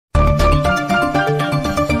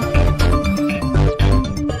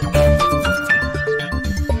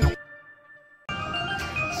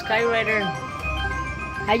Hi, Ryder.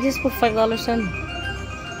 I just put $5 in.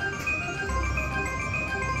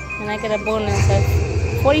 And I get a bonus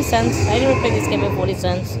of 40 cents. I didn't even think it's giving 40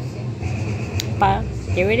 cents. But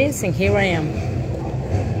here it is, and here I am.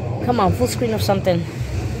 Come on, full screen of something.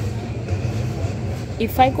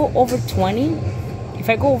 If I go over 20,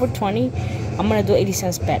 I'm gonna do 80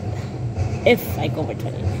 cents bet. If I go over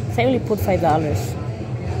 20. So I only put $5.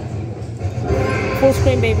 Full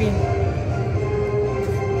screen, baby.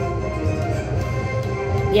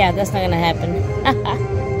 Yeah, that's not gonna happen.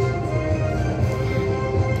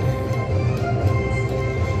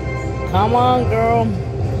 Come on, girl.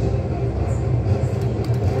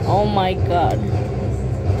 Oh my God.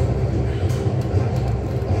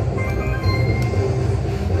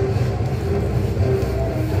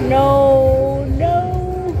 No,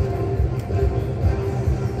 no.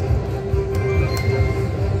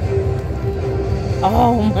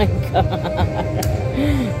 Oh my God.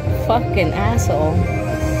 Fucking asshole.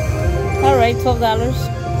 Alright, $12.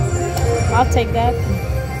 I'll take that.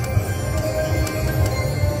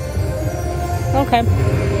 Okay.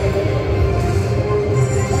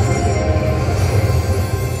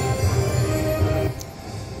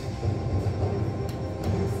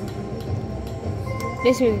 At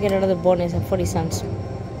least we can get another bonus at 40 cents.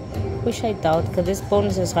 Wish I thought, because this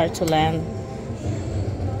bonus is hard to land.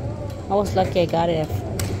 I was lucky I got it.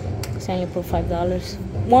 Because I only put $5.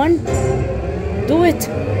 1. Do it.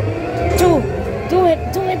 2. Do it. Do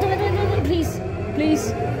it. Do it. Do it. Do it. Please.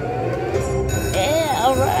 Please. Yeah,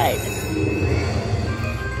 alright.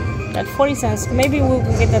 At 40 cents. Maybe we'll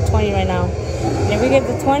get that 20 right now. And if we get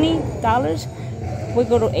the $20, we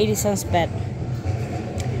go to 80 cents bet.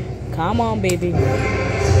 Come on, baby.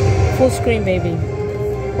 Full screen, baby.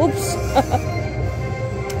 Oops.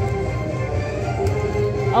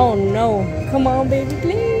 Oh no. Come on, baby.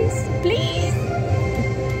 Please. Please.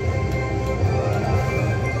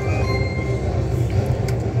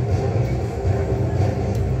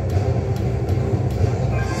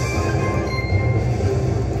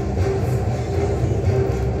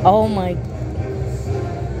 Oh my.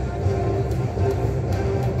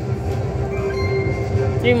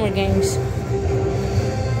 Three more games.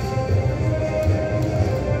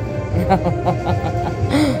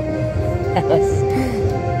 That was...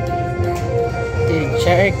 Dude,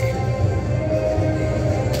 jerk.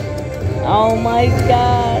 Oh my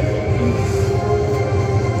God.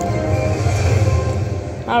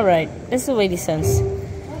 Alright, this is 80 cents.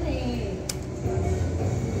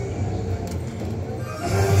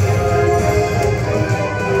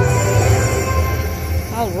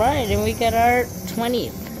 Alright, and we got our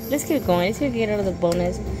 20. Let's keep going. Let's get out of the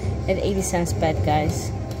bonus at 80 cents bet,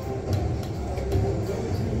 guys.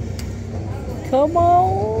 Come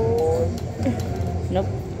on. Nope.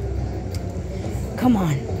 Come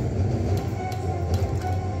on.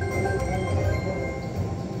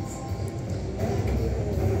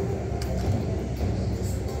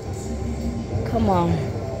 Come on.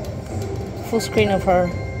 Full screen of her.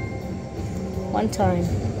 One time.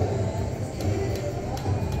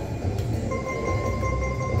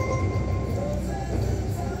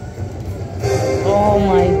 Oh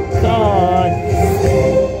my God.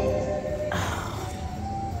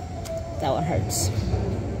 That one hurts.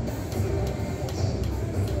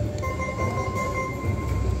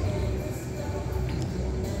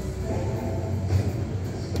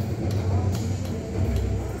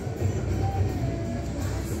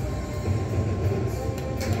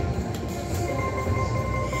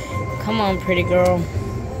 Come on, pretty girl.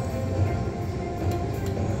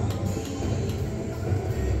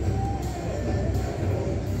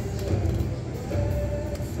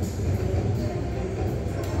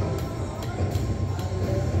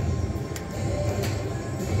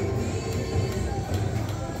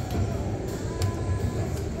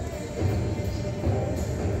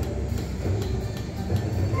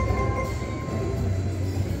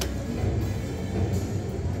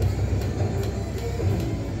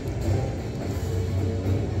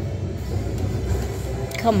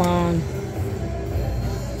 Come on.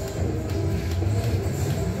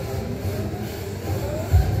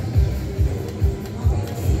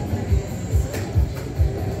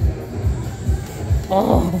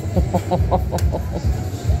 Oh.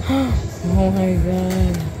 Oh my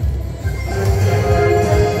God.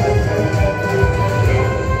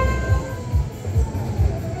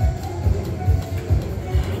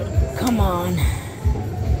 Come on.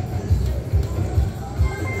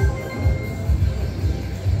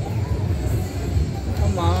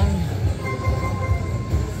 Come on.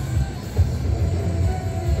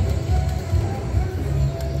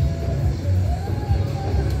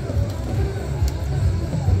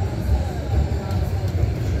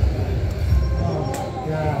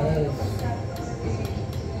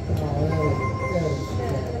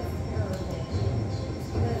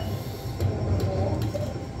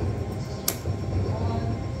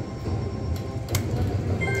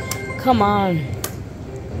 Come on.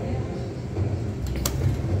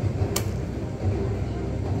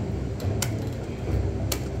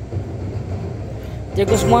 There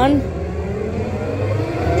goes 1,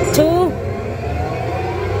 2.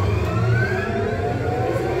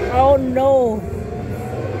 Oh no.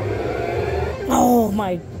 Oh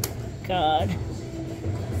my God.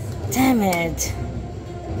 Damn it.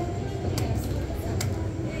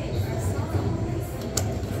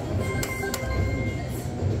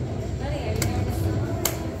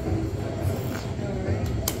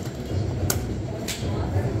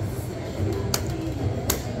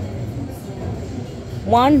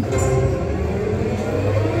 One.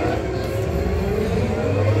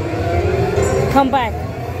 Come back.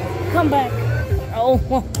 Come back. Oh,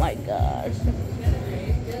 oh my God.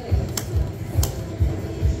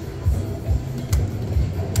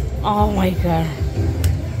 Oh my God.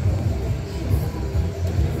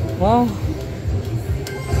 Well,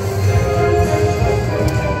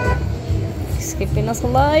 he's keeping us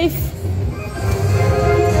alive.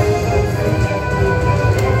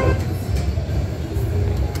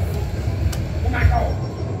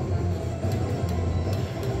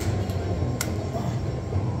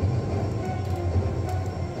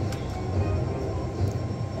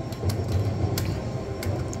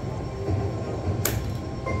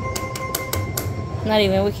 Not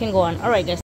even, we can go on. Alright guys.